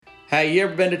Hey, you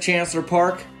ever been to Chancellor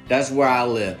Park? That's where I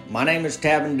live. My name is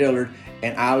Tavin Dillard,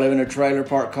 and I live in a trailer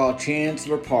park called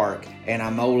Chancellor Park, and I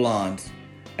mow lawns.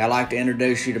 I'd like to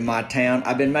introduce you to my town.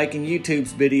 I've been making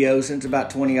YouTube's videos since about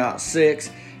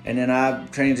 2006, and then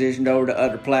I've transitioned over to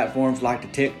other platforms like the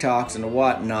TikToks and the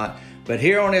whatnot. But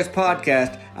here on this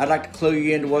podcast, I'd like to clue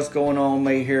you into what's going on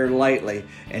with me here lately.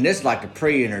 And this is like the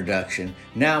pre-introduction.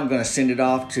 Now I'm going to send it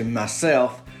off to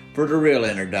myself for the real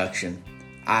introduction.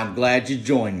 I'm glad you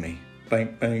joined me.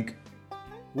 Bink, bink.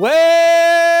 Welcome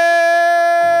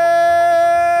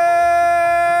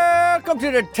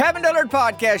to the Tavin Dillard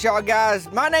Podcast, y'all guys.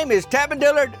 My name is Tavin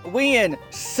Dillard. We in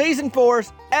Season 4,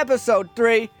 Episode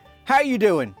 3. How you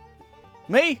doing?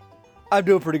 Me? I'm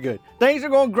doing pretty good. Things are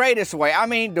going great this way. I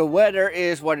mean, the weather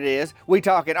is what it is. We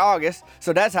talk in August,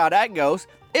 so that's how that goes.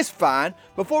 It's fine.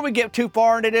 Before we get too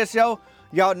far into this, y'all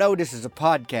know this is a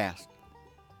podcast.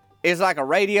 It's like a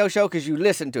radio show because you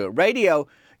listen to it. Radio,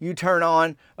 you turn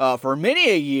on for many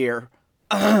a year.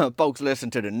 Folks listen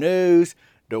to the news,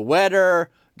 the weather,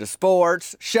 the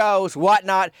sports, shows,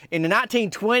 whatnot. In the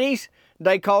 1920s,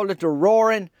 they called it the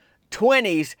Roaring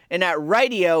 '20s, and that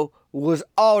radio was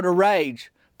all the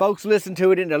rage. Folks listen to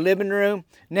it in the living room.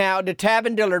 Now, the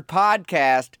Tavin Dillard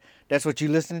Podcast, that's what you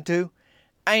listen to,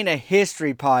 ain't a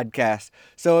history podcast.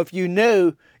 So if you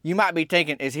knew, you might be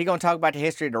thinking, is he going to talk about the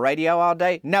history of the radio all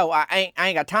day? No, I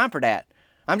ain't got time for that.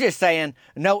 I'm just saying,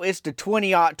 no, it's the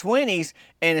 20-20s,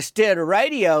 and instead of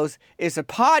radios, it's a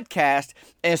podcast.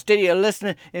 And instead of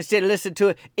listening to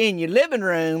it in your living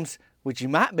rooms, which you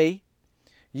might be,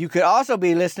 you could also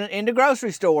be listening in the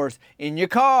grocery stores, in your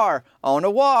car, on a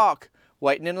walk,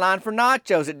 waiting in line for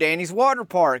nachos at Danny's Water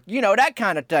Park, that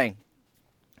kind of thing.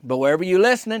 But wherever you're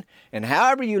listening and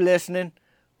however you're listening,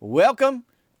 welcome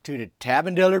to the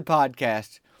Tavin Dillard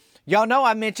Podcast. Y'all know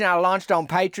I mentioned I launched on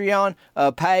Patreon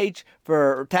a page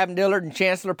for Tavin Dillard and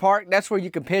Chancellor Park. That's where you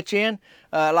can pitch in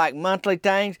like monthly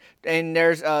things. And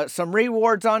there's some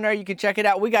rewards on there. You can check it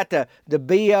out. We got the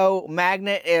BO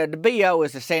magnet. The BO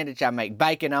is the sandwich I make,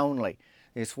 bacon only.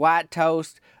 It's white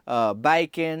toast,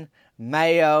 bacon,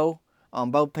 mayo on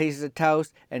both pieces of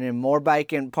toast, and then more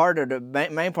bacon. Part of the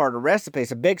main part of the recipe,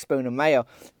 it's a big spoon of mayo,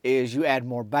 is you add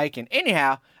more bacon.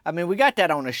 Anyhow, I mean, we got that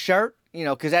on a shirt,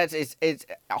 because it's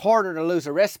harder to lose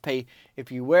a recipe if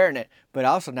you're wearing it, but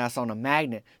also now it's on a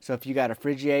magnet. So if you got a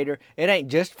refrigerator, it ain't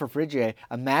just for refrigerator.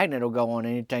 A magnet will go on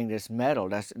anything that's metal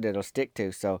that'll stick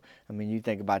to. So, I mean, you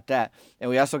think about that. And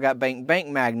we also got bank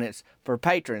magnets for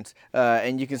patrons,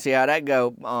 and you can see how that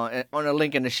go on a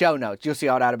link in the show notes. You'll see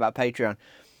all that about Patreon.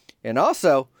 And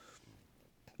also,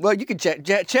 well, you can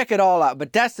check it all out,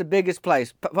 but that's the biggest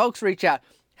place. Folks, reach out.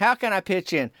 How can I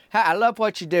pitch in? I love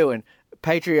what you're doing.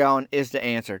 Patreon is the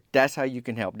answer. That's how you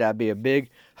can help. That'd be a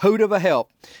big hoot of a help.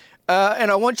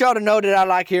 And I want y'all to know that I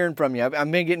like hearing from you.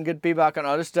 I've been getting good feedback on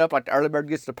other stuff, like the Early Bird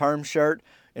Gets the Perm shirt.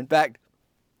 In fact,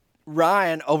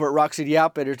 Ryan over at Rock City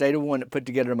Outfitters, they the one that put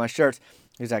together my shirts.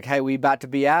 He's like, hey, we about to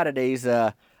be out of these.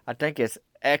 I think it's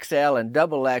XL and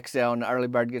double XL, and the Early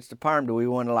Bird Gets the Perm. Do we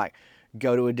want to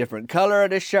go to a different color of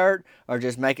this shirt, or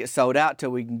just make it sold out till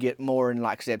we can get more in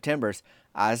September's?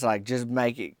 I was like, just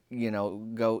make it,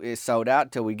 it's sold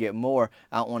out till we get more.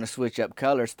 I don't want to switch up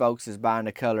colors. Folks is buying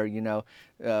the color,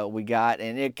 we got,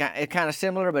 and it kind of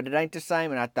similar, but it ain't the same.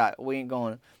 And I thought we ain't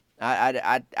going.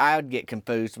 I'd get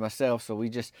confused myself. So we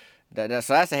just so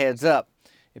that's a heads up.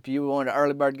 If you want an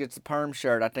Early Bird Gets the Perm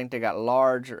shirt, I think they got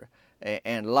larger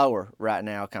and lower right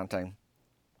now, kind of thing.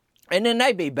 And then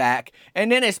they be back.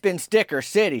 And then it's been Sticker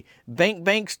City.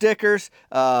 Bink stickers.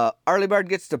 Early Bird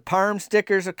Gets the Perm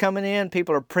stickers are coming in.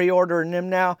 People are pre-ordering them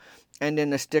now. And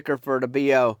then the sticker for the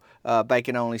BO,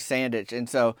 bacon only sandwich. And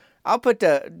so I'll put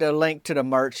the link to the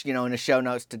merch, in the show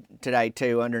notes today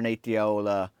too, underneath the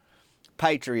old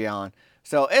Patreon.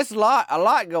 So it's a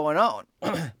lot going on.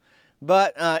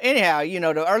 But anyhow,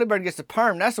 the Early Bird Gets the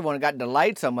Perm, that's the one that got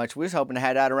delayed so much. We was hoping to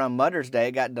have that around Mother's Day.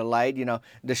 It got delayed.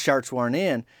 The shirts weren't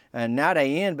in. And now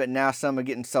they in, but now some are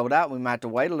getting sold out. We might have to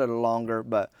wait a little longer.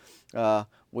 But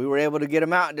we were able to get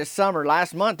them out this summer,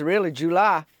 last month, really,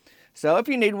 July. So if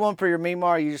you need one for your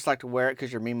Meemaw, you just like to wear it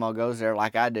because your Meemaw goes there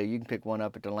like I do. You can pick one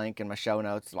up at the link in my show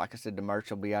notes. Like I said, the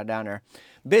merch will be out down there.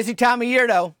 Busy time of year,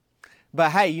 though.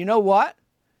 But hey, you know what?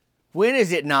 When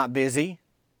is it not busy?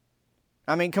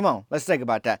 I mean, come on, let's think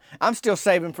about that. I'm still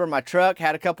saving for my truck.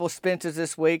 Had a couple of expenses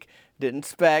this week. Didn't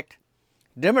expect.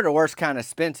 Them are the worst kind of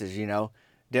expenses,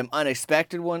 Them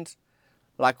unexpected ones.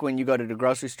 Like when you go to the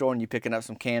grocery store and you're picking up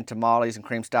some canned tamales and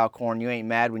cream style corn. You ain't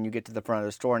mad when you get to the front of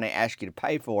the store and they ask you to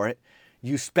pay for it.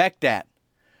 You expect that.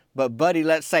 But buddy,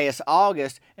 let's say it's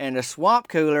August and the swamp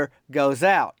cooler goes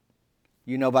out.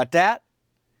 You know about that?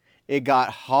 It got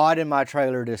hot in my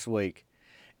trailer this week.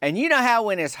 And you know how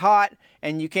when it's hot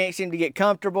and you can't seem to get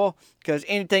comfortable because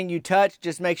anything you touch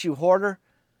just makes you hoarder?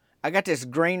 I got this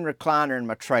green recliner in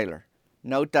my trailer.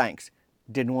 No thanks.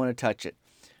 Didn't want to touch it.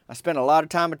 I spent a lot of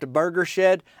time at the burger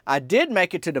shed. I did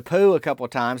make it to the pool a couple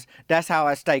of times. That's how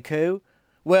I stay cool.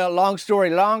 Well, long story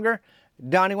longer,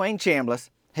 Donnie Wayne Chambliss,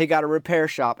 he got a repair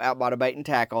shop out by the bait and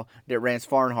tackle that Rance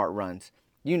Farnhart runs.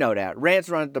 You know that. Rance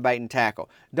runs the bait and tackle.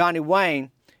 Donnie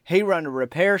Wayne, he run a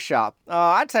repair shop,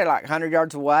 I'd say like 100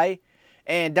 yards away.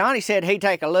 And Donnie said he'd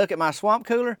take a look at my swamp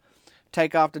cooler,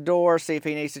 take off the door, see if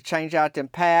he needs to change out them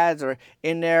pads or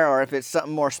in there, or if it's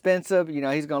something more expensive,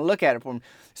 he's going to look at it for me.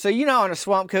 So, on a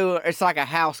swamp cooler, it's like a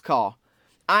house call.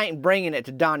 I ain't bringing it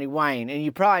to Donnie Wayne, and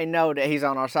you probably know that he's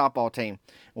on our softball team.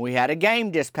 We had a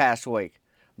game this past week.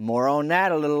 More on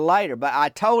that a little later, but I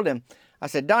told him, I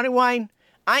said, Donnie Wayne,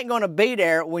 I ain't going to be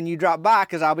there when you drop by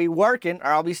because I'll be working or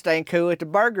I'll be staying cool at the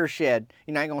burger shed.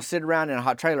 I ain't going to sit around in a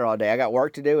hot trailer all day. I got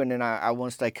work to do, and then I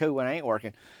want to stay cool when I ain't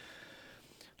working.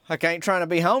 I ain't trying to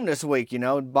be home this week,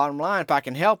 bottom line, if I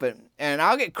can help it. And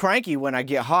I'll get cranky when I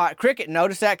get hot. Cricket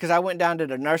noticed that because I went down to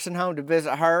the nursing home to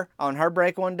visit her on her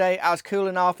break one day. I was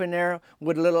cooling off in there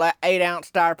with a little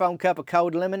 8-ounce styrofoam cup of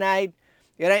cold lemonade.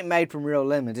 It ain't made from real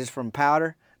lemons. It's from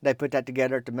powder. They put that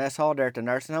together at the mess hall there at the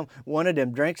nursing home. One of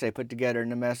them drinks they put together in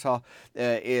the mess hall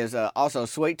is also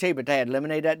sweet tea, but they had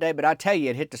lemonade that day. But I tell you,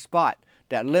 it hit the spot,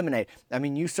 that lemonade. I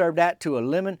mean, you serve that to a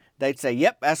lemon, they'd say,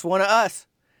 yep, that's one of us.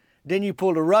 Then you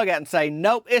pull the rug out and say,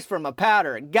 nope, it's from a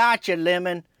powder. Gotcha,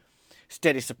 lemon.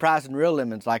 Steady surprising real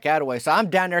lemons like that away. So I'm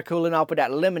down there cooling off with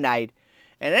that lemonade.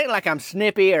 And it ain't like I'm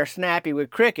snippy or snappy with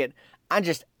Cricket. I'm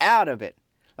just out of it.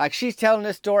 Like she's telling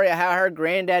this story of how her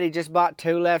granddaddy just bought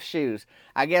 2 left shoes.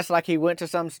 I guess like he went to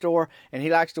some store and he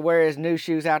likes to wear his new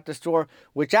shoes out the store,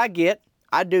 which I get.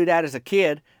 I do that as a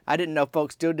kid. I didn't know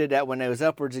folks still did that when they was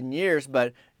upwards in years.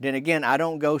 But then again, I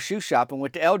don't go shoe shopping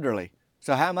with the elderly.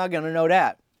 So how am I going to know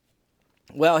that?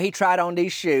 Well, he tried on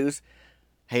these shoes.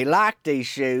 He liked these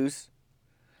shoes.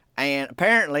 And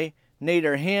apparently,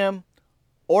 neither him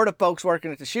or the folks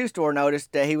working at the shoe store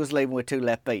noticed that he was leaving with 2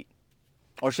 left feet.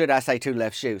 Or should I say 2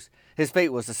 left shoes. His feet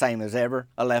was the same as ever,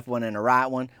 a left one and a right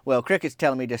one. Well, Cricket's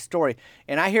telling me this story,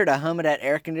 and I hear the hum of that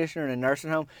air conditioner in a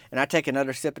nursing home, and I take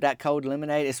another sip of that cold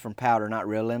lemonade. It's from powder, not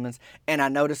real lemons. And I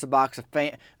notice a box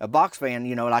fan,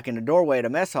 like in the doorway at a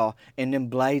mess hall, and them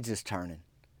blades is turning.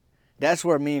 That's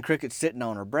where me and Cricket's sitting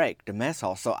on our break, the mess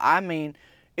hall. So,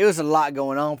 it was a lot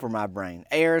going on for my brain.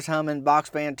 Air's humming, box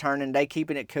fan turning, they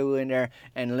keeping it cool in there,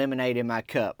 and lemonade in my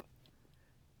cup.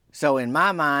 So, in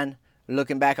my mind,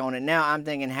 looking back on it now, I'm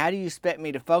thinking, how do you expect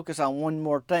me to focus on one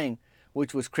more thing,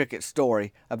 which was Cricket's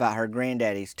story about her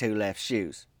granddaddy's 2 left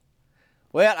shoes?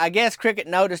 Well, I guess Cricket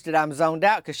noticed that I'm zoned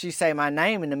out because she say my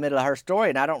name in the middle of her story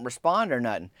and I don't respond or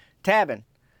nothing. Tabin.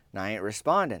 And I ain't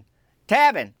responding.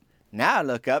 Tabin. Now I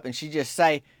look up and she just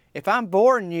say, if I'm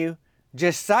boring you,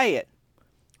 just say it.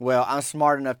 Well, I'm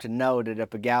smart enough to know that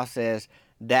if a gal says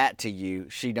that to you,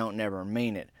 she don't never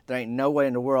mean it. There ain't no way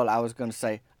in the world I was going to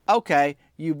say, okay,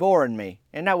 you boring me.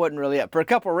 And that wasn't really up for a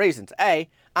couple of reasons. A,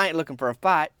 I ain't looking for a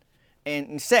fight.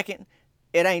 And second,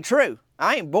 it ain't true.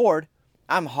 I ain't bored.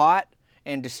 I'm hot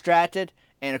and distracted.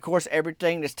 And of course,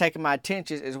 everything that's taking my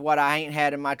attention is what I ain't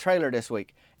had in my trailer this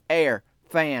week. Air,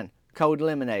 fan, cold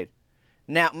lemonade.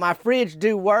 Now, my fridge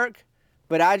do work,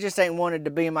 but I just ain't wanted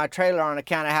to be in my trailer on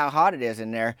account of how hot it is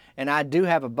in there. And I do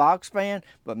have a box fan,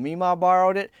 but Meemaw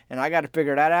borrowed it, and I got to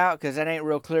figure that out because it ain't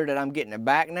real clear that I'm getting it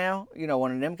back now.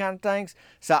 One of them kind of things.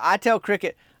 So I tell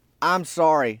Cricket, I'm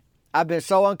sorry. I've been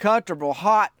so uncomfortable,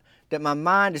 hot, that my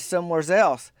mind is somewhere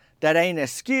else. That ain't an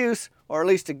excuse, or at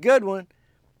least a good one,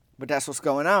 but that's what's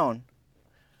going on.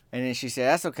 And then she said,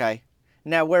 that's okay.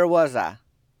 Now, where was I?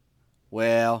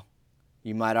 Well,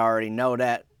 you might already know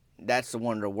that. That's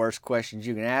one of the worst questions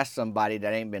you can ask somebody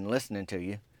that ain't been listening to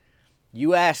you.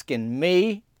 You asking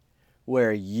me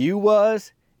where you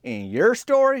was in your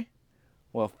story?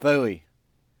 Well, phooey.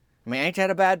 Ain't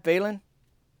that a bad feeling?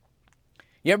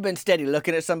 You ever been steady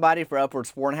looking at somebody for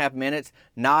upwards 4.5 minutes,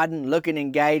 nodding, looking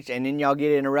engaged, and then y'all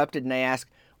get interrupted and they ask,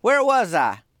 where was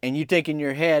I? And you think in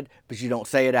your head, but you don't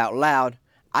say it out loud,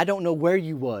 I don't know where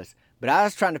you was. But I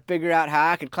was trying to figure out how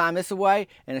I could climb this away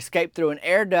and escape through an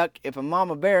air duct if a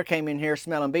mama bear came in here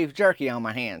smelling beef jerky on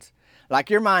my hands. Like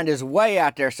your mind is way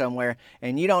out there somewhere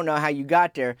and you don't know how you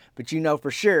got there, but you know for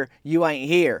sure you ain't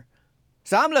here.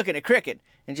 So I'm looking at Cricket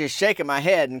and just shaking my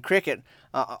head, and Cricket,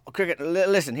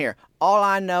 listen here. All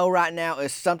I know right now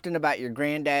is something about your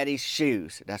granddaddy's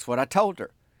shoes. That's what I told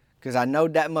her because I know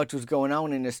that much was going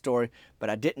on in this story, but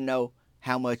I didn't know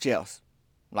how much else.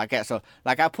 Like that. So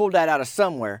I pulled that out of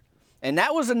somewhere. And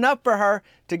that was enough for her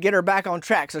to get her back on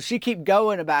track. So she kept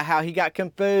going about how he got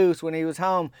confused when he was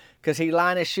home because he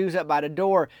lined his shoes up by the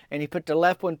door and he put the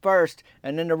left one first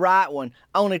and then the right one.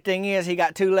 Only thing is he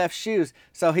got 2 left shoes.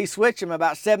 So he switched them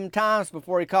about 7 times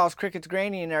before he calls Cricket's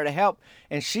granny in there to help.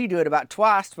 And she do it about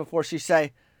twice before she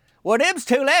say, well, them's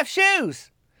 2 left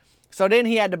shoes. So then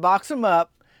he had to box them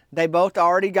up. They both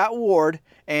already got ward,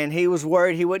 and he was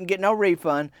worried he wouldn't get no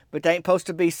refund, but they ain't supposed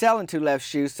to be selling 2 left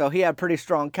shoes, so he had a pretty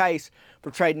strong case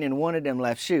for trading in one of them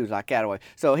left shoes like that way.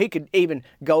 So he could even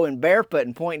go in barefoot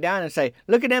and point down and say,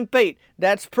 look at them feet,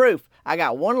 that's proof. I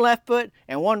got 1 left foot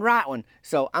and 1 right one,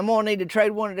 so I'm going to need to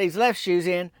trade one of these left shoes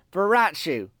in for a right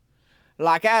shoe.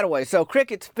 Like that way. So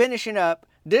Cricket's finishing up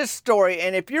this story,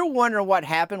 and if you're wondering what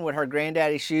happened with her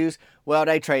granddaddy's shoes, well,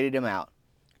 they traded him out.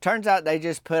 Turns out they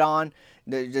just put on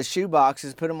the shoe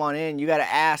boxes, put them on in. You got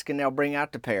to ask and they'll bring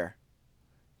out the pair.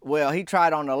 Well, he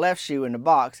tried on the left shoe in the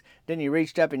box. Then he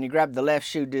reached up and he grabbed the left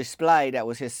shoe display that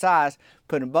was his size,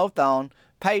 put them both on,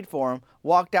 paid for them,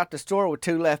 walked out the store with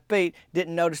 2 left feet,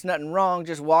 didn't notice nothing wrong,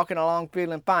 just walking along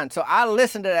feeling fine. So I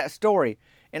listened to that story,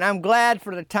 and I'm glad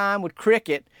for the time with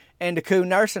Cricket and the Koo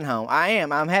Nursing Home. I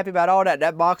am. I'm happy about all that.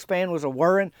 That box fan was a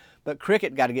worrying, but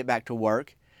Cricket got to get back to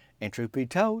work. And truth be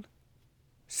told,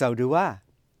 so do I.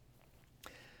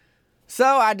 So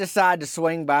I decided to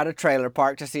swing by the trailer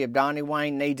park to see if Donnie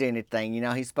Wayne needs anything. You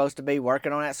know, he's supposed to be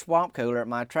working on that swamp cooler at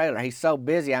my trailer. He's so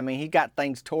busy. I mean, he got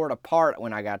things torn apart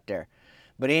when I got there.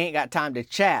 But he ain't got time to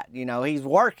chat. You know, he's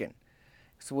working,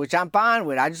 so, which I'm fine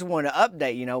with. I just want to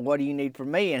update, you know, what do you need from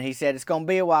me? And he said it's going to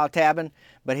be a while, Tabin,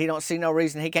 but he don't see no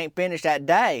reason he can't finish that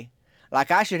day.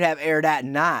 Like I should have air that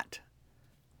night.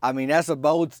 I mean, that's a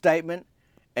bold statement,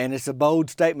 and it's a bold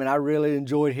statement I really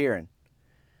enjoyed hearing.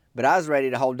 But I was ready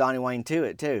to hold Donnie Wayne to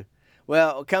it, too.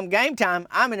 Well, come game time,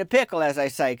 I'm in a pickle, as they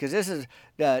say, because this is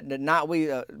the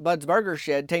night Bud's Burger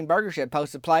Shed, Team Burger Shed,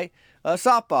 supposed to play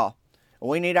softball.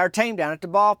 We need our team down at the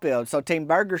ball field, so Team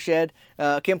Burger Shed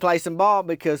can play some ball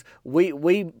because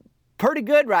we pretty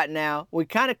good right now. We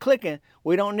kind of clicking.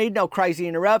 We don't need no crazy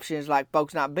interruptions like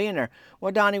folks not being there.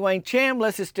 Well, Donnie Wayne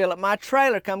Chambliss is still at my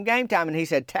trailer come game time, and he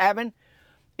said, Tabin,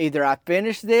 either I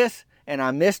finish this and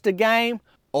I missed the game,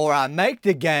 or I make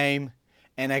the game,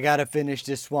 and I got to finish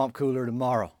this swamp cooler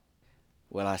tomorrow.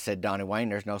 Well, I said, Donnie Wayne,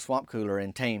 there's no swamp cooler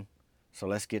in team, so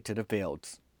let's get to the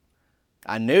fields.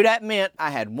 I knew that meant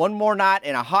I had one more night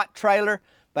in a hot trailer,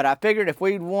 but I figured if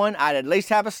we'd won, I'd at least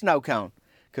have a snow cone,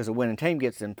 because the winning team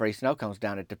gets them free snow cones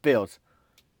down at the fields.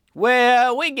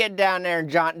 Well, we get down there,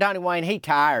 and Donnie Wayne, he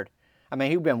tired. I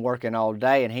mean, he'd been working all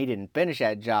day, and he didn't finish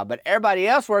that job, but everybody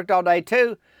else worked all day,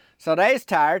 too. So they's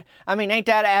tired. I mean, ain't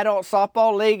that adult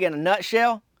softball league in a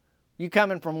nutshell? You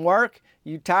coming from work,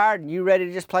 you tired, and you ready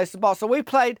to just play some ball. So we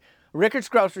played Rickard's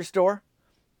Grocery Store.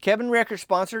 Kevin Rickard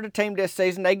sponsored the team this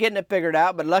season. They getting it figured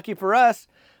out, but lucky for us,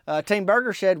 Team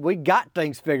Burger Shed, we got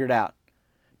things figured out.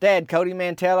 They had Cody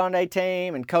Mantell on their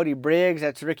team, and Cody Briggs,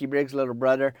 that's Ricky Briggs' little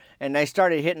brother, and they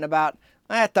started hitting about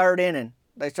third inning.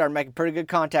 They started making pretty good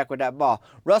contact with that ball.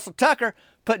 Russell Tucker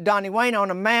put Donnie Wayne on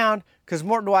the mound because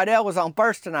Morton Waddell was on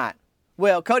first tonight.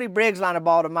 Well, Cody Briggs lined a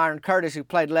ball to Myron Curtis, who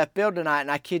played left field tonight,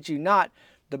 and I kid you not,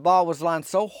 the ball was lined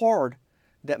so hard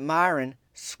that Myron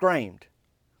screamed.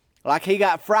 Like he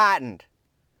got frightened.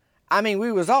 I mean,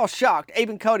 we was all shocked.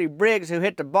 Even Cody Briggs, who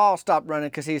hit the ball, stopped running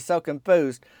because he's so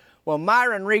confused. Well,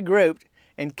 Myron regrouped,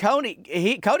 and Cody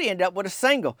ended up with a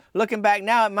single. Looking back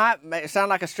now, it might sound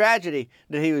like a strategy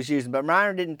that he was using, but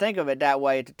Myron didn't think of it that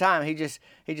way at the time. He just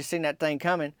seen that thing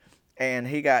coming, and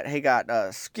he got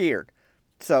scared.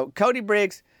 So Cody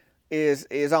Briggs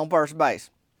is on first base.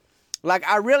 Like,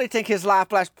 I really think his life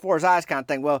flashed before his eyes kind of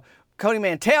thing. Well, Cody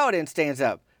Mantell then stands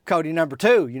up. Cody number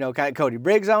 2, you know, Cody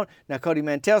Briggs on. Now Cody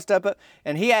Mantell step up,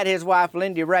 and he had his wife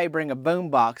Lindy Ray bring a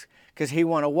boombox because he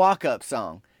won a walk-up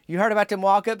song. You heard about them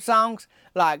walk-up songs?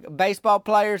 Like baseball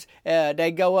players,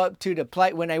 they go up to the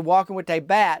plate when they walking with their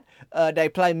bat. They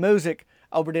play music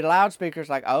over the loudspeakers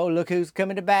like, oh, look who's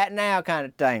coming to bat now kind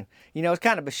of thing. You know, it's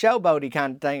kind of a showboaty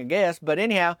kind of thing, I guess. But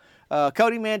anyhow,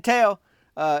 Cody Mantell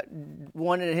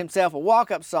wanted himself a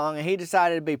walk-up song, and he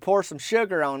decided to be Pour Some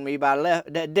Sugar on Me by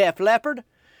Def Leppard.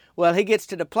 Well, he gets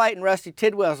to the plate, and Rusty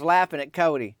Tidwell's laughing at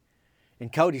Cody.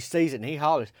 And Cody sees it, and he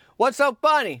hollers, "What's so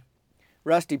funny?"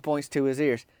 Rusty points to his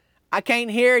ears. "I can't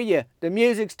hear you. The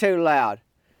music's too loud."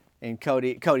 And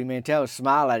Cody Mantell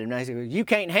smiled at him. Now he says, "You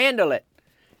can't handle it."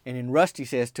 And then Rusty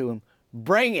says to him,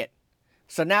 "Bring it."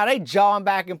 So now they jawing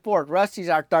back and forth. Rusty's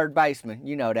our third baseman.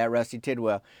 You know that, Rusty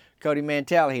Tidwell. Cody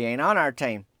Mantell, he ain't on our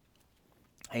team.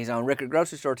 He's on Rickard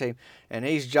grocery store team, and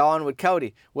he's jawing with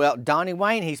Cody. Well, Donnie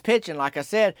Wayne, he's pitching, like I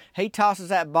said. He tosses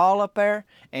that ball up there,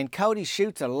 and Cody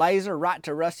shoots a laser right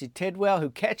to Rusty Tidwell, who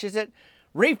catches it,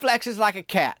 reflexes like a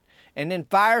cat, and then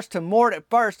fires to Mort at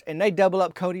first, and they double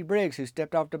up Cody Briggs, who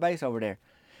stepped off the base over there.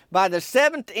 By the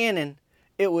 7th inning,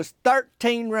 it was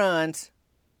 13 runs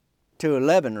to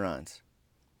 11 runs.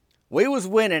 We was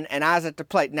winning, and I was at the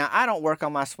plate. Now, I don't work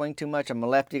on my swing too much. I'm a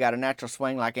lefty, got a natural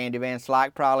swing like Andy Van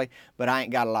Slyke probably, but I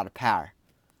ain't got a lot of power.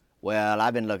 Well,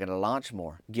 I've been looking to launch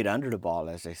more, get under the ball,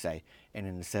 as they say. And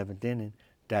in the 7th inning,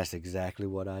 that's exactly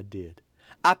what I did.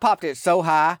 I popped it so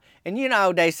high, and you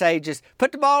know, they say just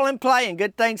put the ball in play and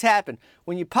good things happen.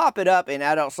 When you pop it up in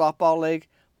adult softball league,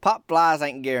 pop flies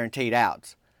ain't guaranteed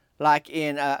outs. Like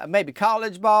in maybe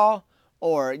college ball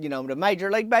or, you know, the Major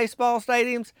League Baseball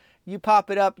stadiums, you pop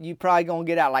it up, you probably going to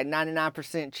get out like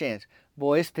 99% chance.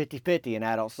 Boy, it's 50-50 in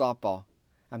adult softball.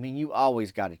 I mean, you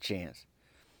always got a chance.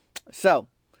 So,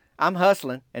 I'm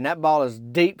hustling, and that ball is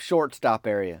deep shortstop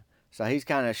area. So he's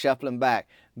kind of shuffling back,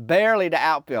 barely to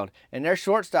outfield. And their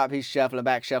shortstop, he's shuffling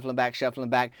back,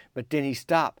 but then he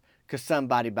stopped because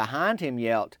somebody behind him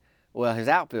yelled, well, his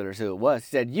outfielders, who it was,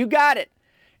 said, you got it.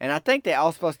 And I think they're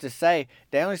all supposed to say,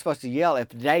 they're only supposed to yell if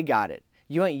they got it.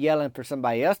 You ain't yelling for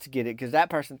somebody else to get it because that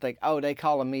person think, oh, they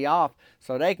calling me off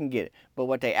so they can get it. But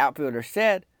what the outfielder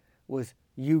said was,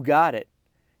 you got it,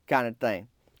 kind of thing.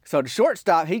 So the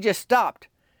shortstop, he just stopped,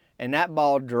 and that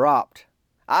ball dropped.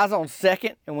 I was on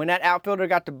second, and when that outfielder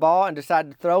got the ball and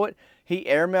decided to throw it, he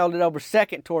airmailed it over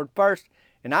second toward first,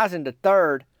 and I was into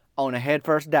third on a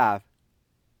headfirst dive.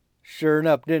 Sure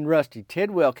enough, then Rusty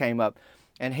Tidwell came up,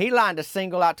 and he lined a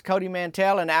single out to Cody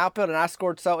Mantell in the outfield, and I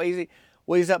scored so easy.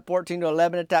 We was up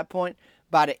 14-11 at that point.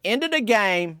 By the end of the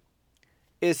game,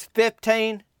 it's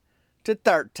 15-13.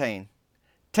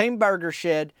 Team Burger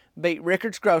Shed beat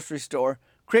Rickard's Grocery Store.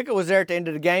 Cricket was there at the end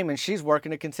of the game, and she's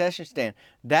working a concession stand.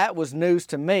 That was news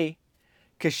to me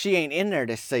because she ain't in there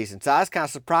this season. So I was kind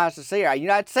of surprised to see her. You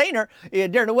know, I'd seen her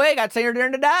during the week. I'd seen her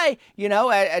during the day, you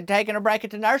know, taking a break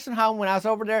at the nursing home when I was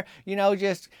over there, you know,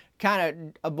 just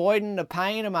kind of avoiding the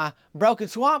pain of my broken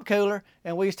swamp cooler.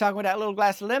 And we was talking about that little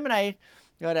glass of lemonade,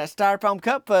 you know, that styrofoam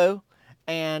cup foo.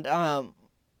 And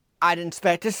I didn't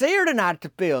expect to see her tonight at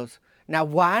the fields. Now,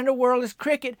 why in the world is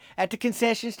Cricket at the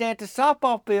concession stand at the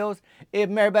softball fields if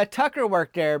Mary Beth Tucker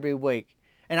worked there every week?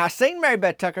 And I seen Mary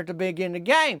Beth Tucker at the beginning of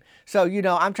the game. So, you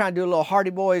know, I'm trying to do a little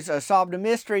Hardy Boys solve the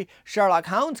mystery, Sherlock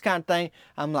Holmes kind of thing.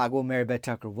 I'm like, well, Mary Beth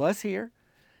Tucker was here.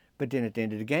 But then at the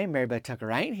end of the game, Mary Beth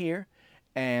Tucker ain't here.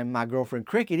 And my girlfriend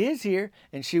Cricket is here.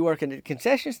 And she working at the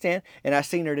concession stand. And I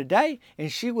seen her today.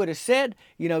 And she would have said,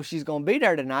 you know, she's going to be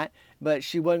there tonight. But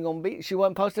she wasn't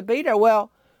supposed to be there. Well,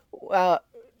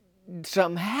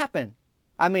 something happened.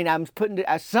 I mean,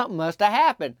 something must have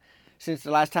happened since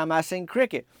the last time I seen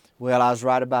Cricket. Well, I was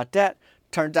right about that.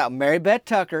 Turns out Mary Beth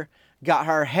Tucker got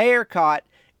her hair caught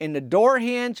in the door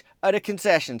hinge of the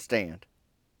concession stand.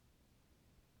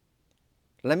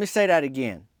 Let me say that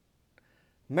again.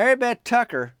 Mary Beth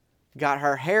Tucker got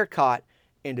her hair caught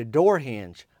in the door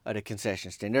hinge of the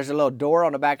concession stand. There's a little door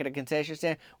on the back of the concession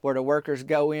stand where the workers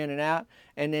go in and out,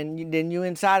 and then you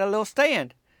inside a little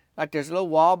stand. Like there's a little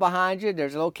wall behind you,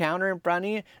 there's a little counter in front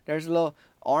of you, there's a little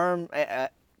arm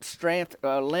strength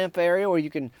length area where you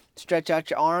can stretch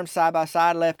out your arms side by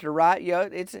side, left or right. You know,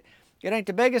 it ain't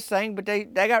the biggest thing, but they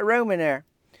got room in there.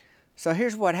 So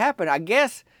here's what happened. I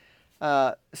guess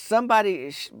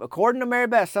somebody, according to Mary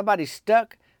Beth, somebody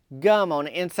stuck gum on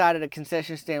the inside of the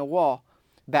concession stand wall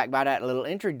back by that little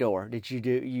entry door that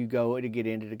you go to get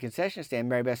into the concession stand.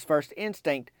 Mary Beth's first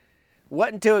instinct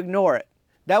wasn't to ignore it.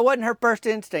 That wasn't her first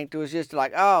instinct. It was just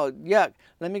like, oh, yuck,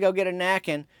 let me go get a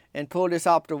napkin and pull this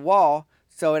off the wall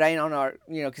so it ain't on our,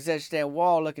 concession stand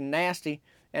wall looking nasty,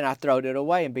 and I throwed it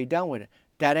away and be done with it.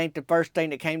 That ain't the first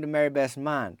thing that came to Mary Beth's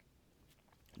mind.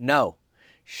 No,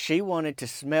 she wanted to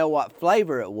smell what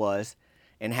flavor it was,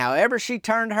 and however she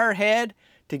turned her head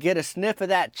to get a sniff of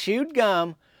that chewed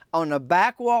gum on the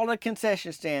back wall of the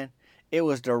concession stand, it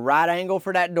was the right angle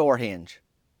for that door hinge.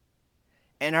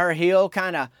 And her heel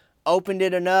kind of opened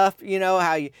it enough,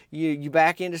 how you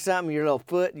back into something, your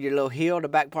little heel, the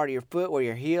back part of your foot where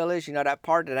your heel is, that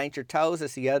part that ain't your toes,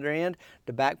 that's the other end,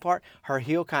 the back part. Her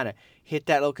heel kind of hit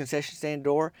that little concession stand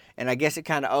door, and I guess it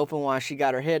kind of opened while she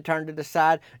got her head turned to the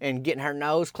side and getting her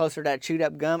nose closer to that chewed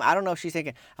up gum. I don't know if she's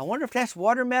thinking, I wonder if that's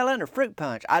watermelon or fruit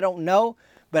punch. I don't know,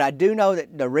 but I do know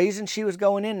that the reason she was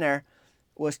going in there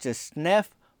was to sniff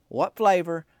what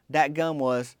flavor that gum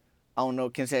was on the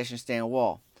concession stand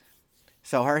wall.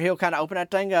 So her heel kind of opened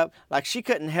that thing up like she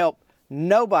couldn't help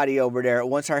nobody over there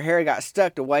once her hair got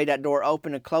stuck the way that door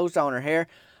opened and closed on her hair.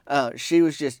 She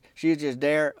was just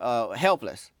there,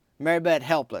 helpless. Mary Beth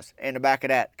helpless in the back of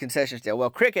that concession stand. Well,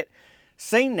 Cricket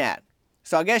seen that.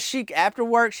 So I guess after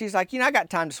work, she's like, I got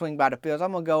time to swing by the fields.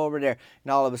 I'm going to go over there.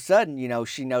 And all of a sudden,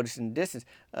 she noticed in the distance,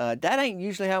 that ain't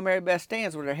usually how Mary Beth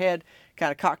stands, with her head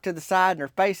kind of cocked to the side and her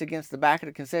face against the back of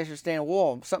the concession stand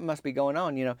wall. Something must be going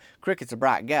on. Cricket's a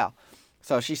bright gal.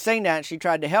 So she seen that and she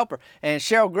tried to help her. And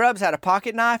Cheryl Grubbs had a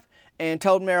pocket knife and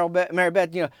told Mary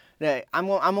Beth, that I'm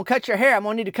going to cut your hair. I'm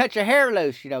going to need to cut your hair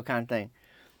loose, kind of thing.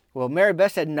 Well, Mary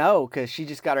Beth said no, because she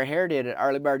just got her hair did at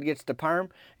Early Bird Gets the Perm,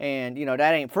 and,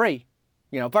 that ain't free.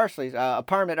 Firstly, a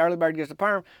perm at Early Bird Gets the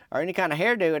Perm, or any kind of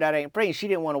hairdo, that ain't free. And she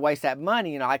didn't want to waste that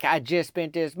money. Like, I just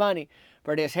spent this money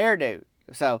for this hairdo.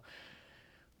 So,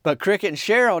 but Cricket and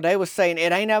Cheryl, they was saying,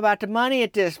 it ain't about the money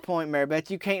at this point, Mary Beth.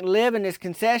 You can't live in this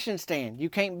concession stand. You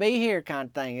can't be here, kind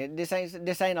of thing. This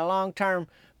ain't a long-term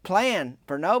plan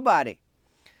for nobody.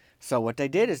 So what they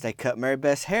did is they cut Mary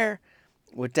Beth's hair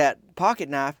with that pocket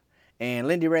knife, and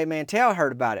Lindy Ray Mantell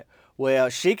heard about it. Well,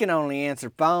 she can only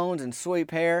answer phones and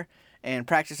sweep hair and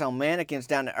practice on mannequins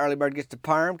down at Early Bird Gets the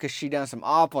Perm, because she done some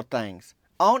awful things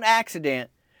on accident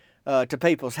to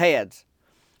people's heads.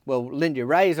 Well, Lindy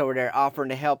Ray's over there offering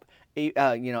to help,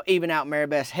 even out Mary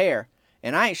Beth's hair.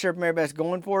 And I ain't sure if Mary Beth's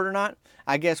going for it or not.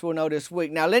 I guess we'll know this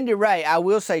week. Now, Lindy Ray, I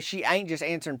will say, she ain't just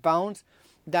answering phones.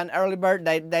 Down at Early Bird,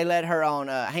 they let her on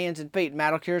hands and feet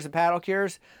manicures and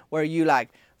pedicures, where you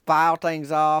file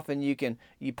things off and you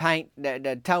paint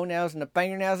the toenails and the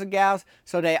fingernails of gals.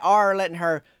 So they are letting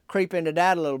her creep into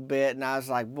that a little bit. And I was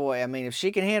like, boy, if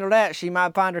she can handle that, she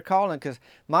might find her calling, because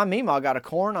my Meemaw got a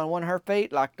corn on one of her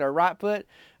feet, like their right foot,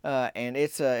 and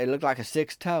it looked like a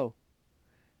sixth toe.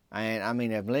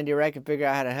 And if Lindy Ray can figure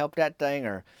out how to help that thing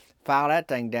or file that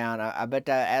thing down, I bet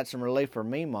that adds some relief for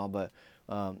Meemaw. But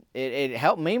it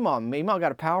helped Meemaw. Meemaw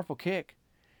got a powerful kick.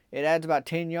 It adds about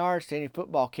 10 yards to any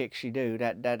football kick she do,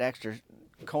 that extra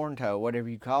corn toe, whatever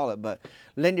you call it. But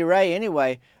Lindy Ray,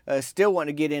 anyway, still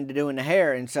wanting to get into doing the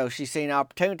hair, and so she's seen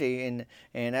opportunity. And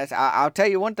that's, I'll tell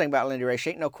you one thing about Lindy Ray.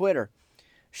 She ain't no quitter.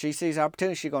 She sees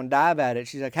opportunity, she's going to dive at it.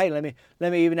 She's like, hey, let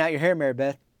me even out your hair, Mary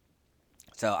Beth.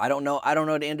 So I don't know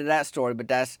the end of that story, but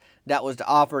that was the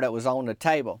offer that was on the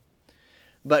table.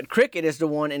 But Cricket is the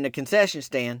one in the concession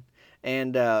stand.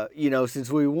 And, since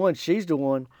we won, she's the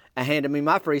one that handed me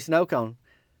my free snow cone.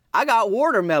 I got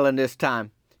watermelon this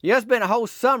time. It's been a whole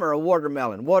summer of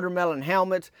watermelon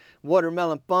helmets,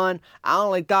 watermelon fun. I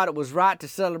only thought it was right to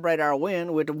celebrate our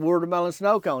win with the watermelon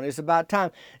snow cone. It's about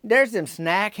time. There's them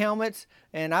snack helmets,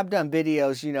 and I've done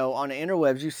videos, on the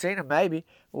interwebs. You've seen them maybe,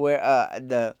 where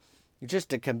just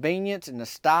the convenience and the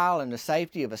style and the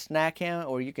safety of a snack helmet,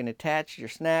 where you can attach your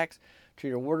snacks to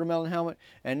your watermelon helmet.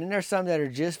 And then there's some that are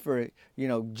just for,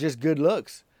 just good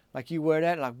looks. Like you wear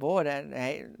that, like, boy,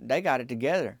 they got it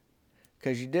together.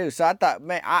 Because you do. So I thought,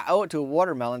 man, I owe it to a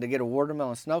watermelon to get a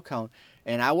watermelon snow cone.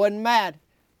 And I wasn't mad.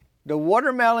 The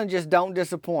watermelon just don't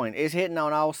disappoint. It's hitting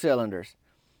on all cylinders.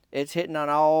 It's hitting on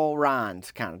all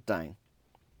rinds, kind of thing.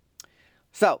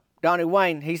 So, Donnie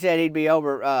Wayne, he said he'd be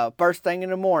over first thing in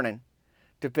the morning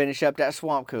to finish up that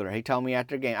swamp cooler. He told me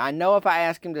after the game. I know if I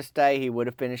asked him to stay, he would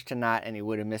have finished tonight and he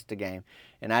would have missed the game.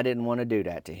 And I didn't want to do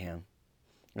that to him.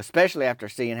 Especially after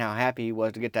seeing how happy he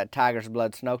was to get that Tiger's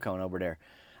Blood snow cone over there.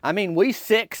 We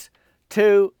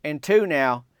 6-2-2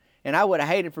 now, and I would have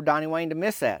hated for Donnie Wayne to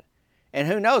miss that. And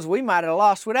who knows, we might have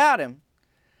lost without him.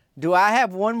 Do I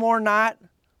have one more night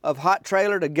of Hot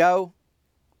Trailer to go?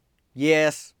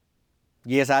 Yes.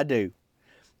 Yes, I do.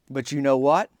 But you know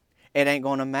what? It ain't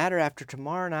going to matter after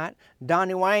tomorrow night.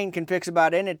 Donnie Wayne can fix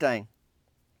about anything.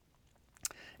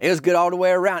 It was good all the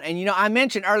way around. And, I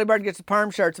mentioned Early Bird Gets the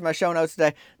Perm shirts in my show notes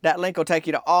today. That link will take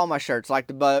you to all my shirts, like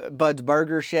the Bud's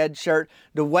Burger Shed shirt.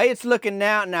 The way it's looking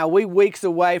now we weeks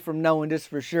away from knowing this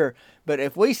for sure. But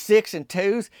if we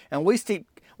 6-2s and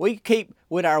we keep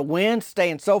with our wins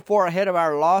staying so far ahead of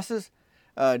our losses,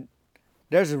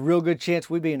 there's a real good chance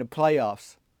we be in the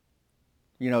playoffs,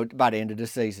 by the end of the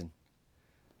season.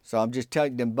 So I'm just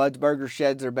telling you, them Bud's Burger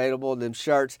Sheds are available, them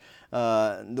shirts,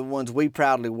 the ones we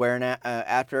proudly wear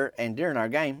after and during our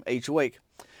game each week.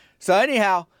 So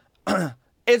anyhow,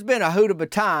 it's been a hoot of a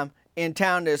time in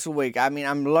town this week. I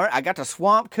got the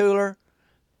swamp cooler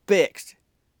fixed.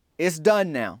 It's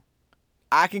done now.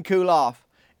 I can cool off.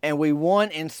 And we won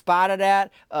in spite of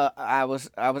that. I was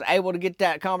able to get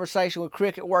that conversation with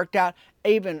Cricket worked out,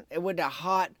 even with the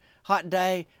hot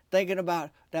day, thinking about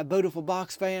that beautiful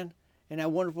box fan and that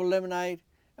wonderful lemonade,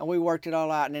 and we worked it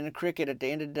all out. And then the Cricket, at the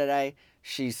end of the day,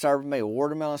 she served me a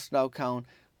watermelon snow cone,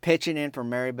 pitching in for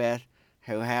Mary Beth,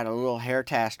 who had a little hair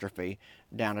catastrophe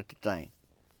down at the thing.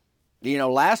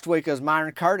 Last week it was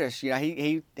Myron Curtis.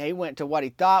 He went to what he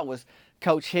thought was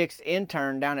Coach Hicks'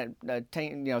 intern down at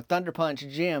Thunder Punch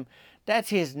Gym. That's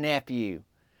his nephew,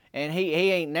 and he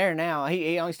ain't there now.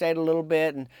 He only stayed a little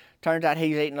bit, and turns out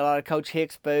he's eating a lot of Coach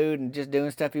Hicks' food and just doing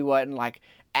stuff he wasn't, like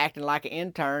acting like an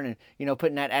intern and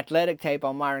putting that athletic tape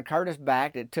on Myron Curtis'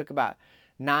 back that took about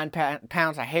 9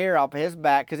 pounds of hair off of his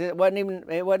back because it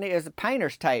was a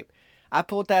painter's tape. I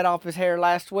pulled that off his back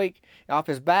last week,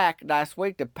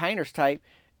 the painter's tape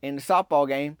in the softball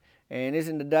game, and it's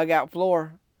in the dugout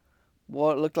floor.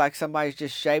 Boy, it looked like somebody's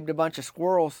just shaved a bunch of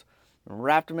squirrels and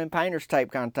wrapped them in painter's tape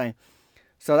kind of thing.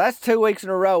 So that's 2 weeks in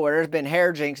a row where there's been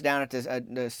hair jinx down at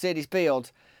the city's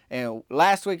fields. And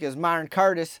last week is Myron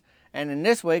Curtis, and then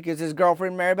this week is his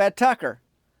girlfriend, Mary Beth Tucker.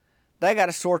 They got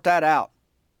to sort that out.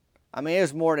 I mean, it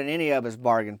was more than any of us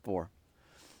bargained for.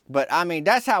 But, I mean,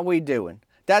 that's how we doing.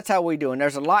 That's how we doing.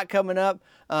 There's a lot coming up.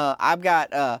 I've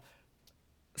got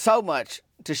so much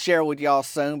to share with y'all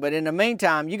soon. But in the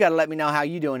meantime, you got to let me know how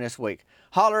you doing this week.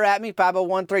 Holler at me,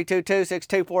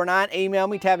 501-322-6249. Email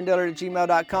me,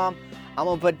 tavindillard@gmail.com. I'm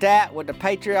going to put that with the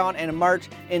Patreon and the merch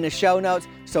in the show notes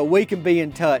so we can be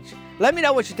in touch. Let me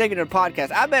know what you're thinking of the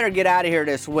podcast. I better get out of here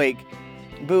this week.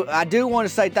 But I do want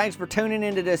to say thanks for tuning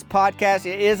into this podcast.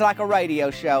 It is like a radio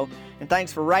show. And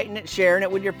thanks for rating it, sharing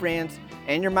it with your friends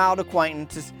and your mild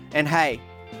acquaintances. And hey,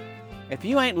 if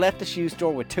you ain't left the shoe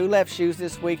store with 2 left shoes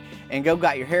this week and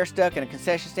got your hair stuck in a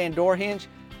concession stand door hinge,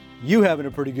 you having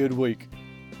a pretty good week.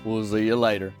 We'll see you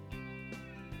later.